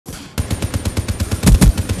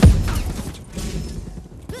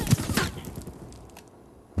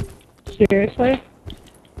Seriously?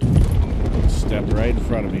 Stepped right in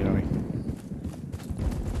front of me, honey.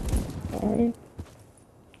 Sorry.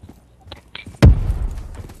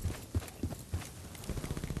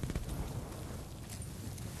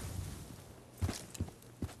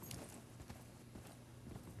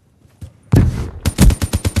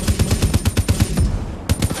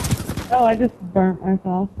 Oh, I just burnt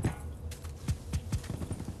myself.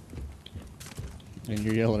 And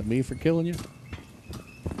you're yelling at me for killing you?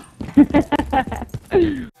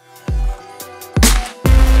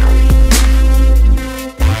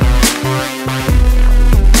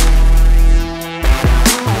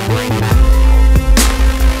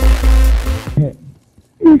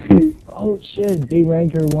 Oh shit,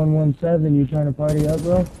 DERANKER 117, you trying to party up,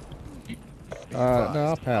 bro? No,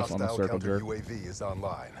 I'll pass on the circle jerk. UAV is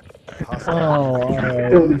online. Oh,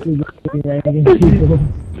 alright.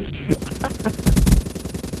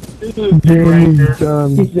 He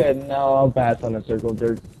said, no, I'll pass on the circle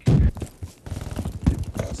jerk.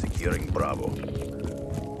 Securing Bravo.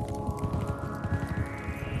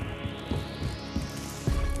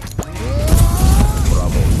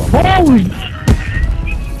 Holy!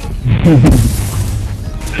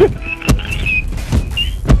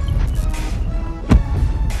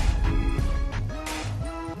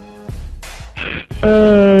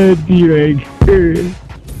 DERANKER.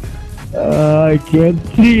 I can't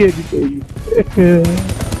see anything.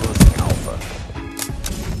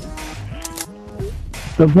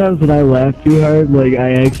 Sometimes when I laugh too hard, like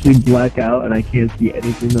I actually black out and I can't see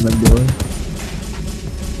anything that I'm doing.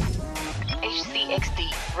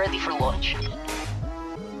 HCXD ready for launch.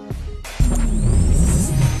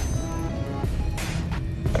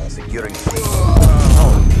 Securing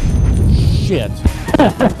Shit.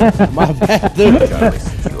 My bad, dude.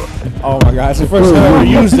 Oh my gosh, the first time I ever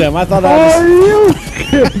used them. I thought I was...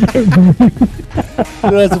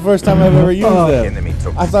 Dude, that's the first time I've ever used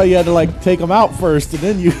them. I thought you had to like take them out first and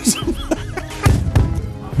then use them.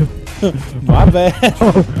 My bad.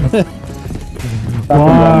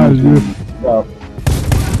 Wow,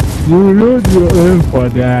 you're in for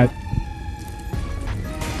that.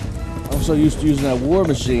 I'm so used to using that war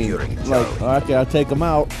machine. Like, okay, I'll take them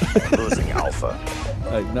out. losing Alpha.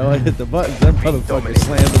 Like, no, I hit the buttons. That motherfucker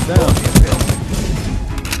slammed them down.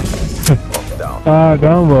 Ah,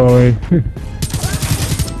 don't worry.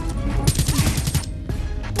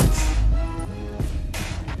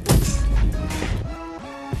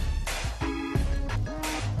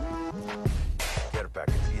 Care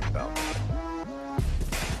package inbound.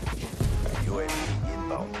 UAV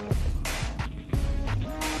inbound.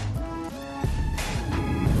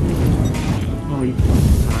 Oh, you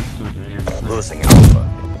fucking bastard, man. Losing Alpha.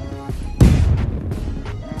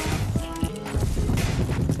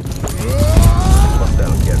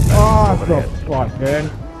 Hostile care package Oh, overhead. the fuck, man.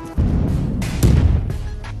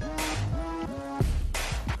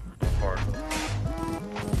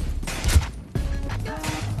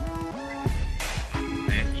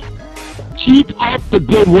 Keep up the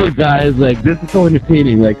good work, guys. Like, this is so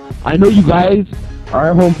entertaining. Like, I know you guys are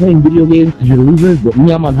at home playing video games because you're losers, but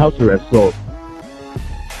me, I'm on house arrest, so...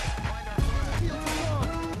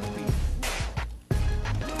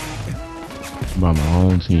 By my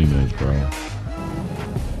own teammates, bro.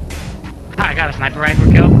 I got a sniper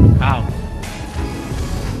rifle kill. Oh.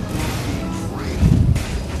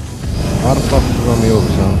 How the fuck you run me over,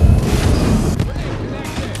 son?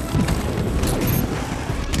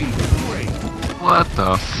 What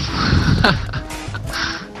the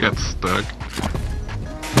got stuck.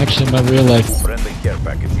 Actually, in my real life. Friendly care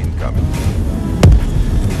package incoming.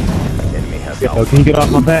 Enemy has Oh, can you get off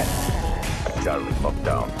my back? Charlie locked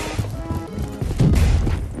down.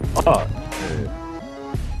 Oh,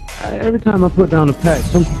 every time I put down a pack,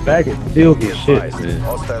 some faggot steals my shit, man.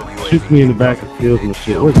 Hostile UAV Shoots me in the back and steals my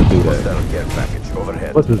shit. Where's the dude at? Hostile care package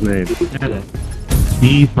overhead. What's his name?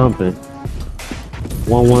 D something.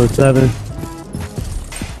 117.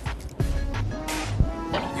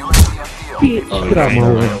 Get out my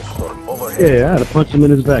way. Yeah, I had to punch him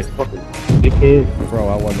in his back. Fucking dickhead. Bro,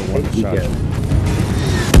 I wasn't the one that shot you.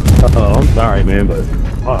 Oh, I'm sorry, man, but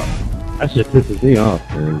that shit pisses me off,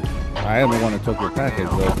 man. I am the one that took your package,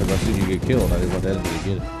 though, because I seen you get killed. I didn't want anybody to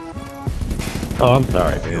get it. Oh, I'm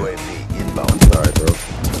sorry, man. UAV inbound. Sorry, bro.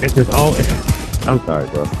 It's just all. I'm sorry,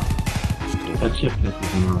 bro. That shit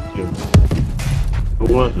pisses me off, too. Who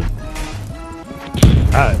was it?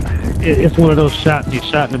 It's one of those shots you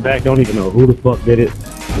shot in the back, don't even know who the fuck did it.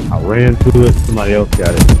 I ran to it, somebody else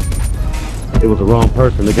got it. It was the wrong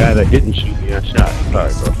person, the guy that didn't shoot me, I shot.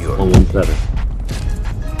 Sorry, bro. 117.